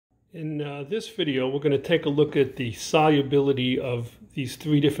In this video, we're going to take a look at the solubility of these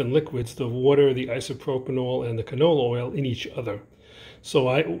three different liquids, the water, the isopropanol, and the canola oil in each other.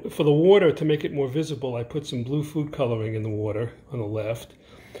 So for the water, to make it more visible, I put some blue food coloring in the water on the left.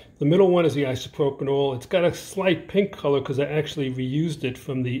 The middle one is the isopropanol. It's got a slight pink color because I actually reused it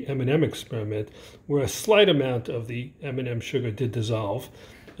from the M&M experiment, where a slight amount of the M&M sugar did dissolve.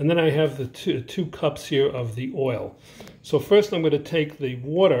 And then I have the two cups here of the oil. So first I'm going to take the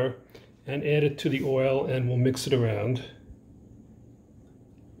water and add it to the oil, and we'll mix it around.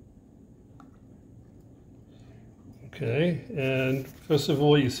 Okay, and first of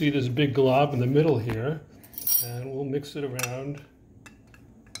all, you see this big glob in the middle here, and we'll mix it around.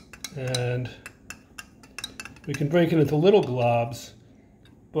 And we can break it into little globs,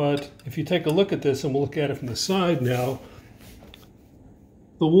 but if you take a look at this, and we'll look at it from the side now,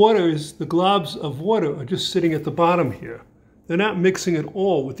 the globs of water are just sitting at the bottom here. They're not mixing at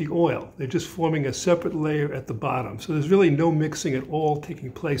all with the oil. They're just forming a separate layer at the bottom. So there's really no mixing at all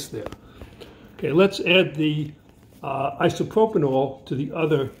taking place there. Okay, let's add the isopropanol to the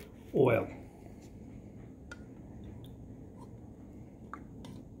other oil.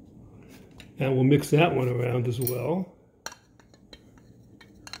 And we'll mix that one around as well.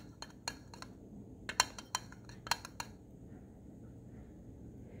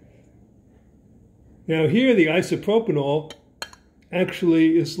 Now here, the isopropanol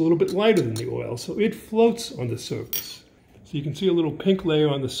actually is a little bit lighter than the oil, so it floats on the surface. So you can see a little pink layer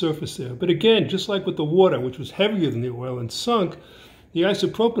on the surface there. But again, just like with the water, which was heavier than the oil and sunk, the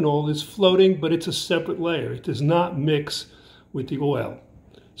isopropanol is floating, but it's a separate layer. It does not mix with the oil.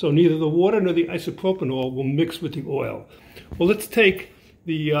 So neither the water nor the isopropanol will mix with the oil. Well, let's take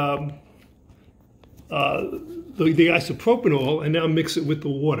the isopropanol and now mix it with the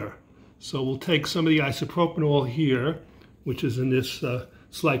water. So we'll take some of the isopropanol here, which is in this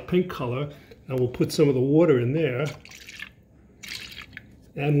slight pink color, and we'll put some of the water in there,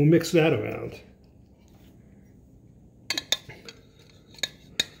 and we'll mix that around.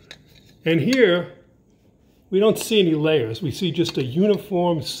 And here, we don't see any layers. We see just a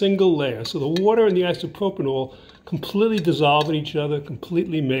uniform single layer. So the water and the isopropanol completely dissolve in each other,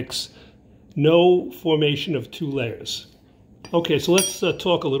 completely mix, no formation of two layers. Okay, so let's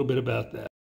talk a little bit about that.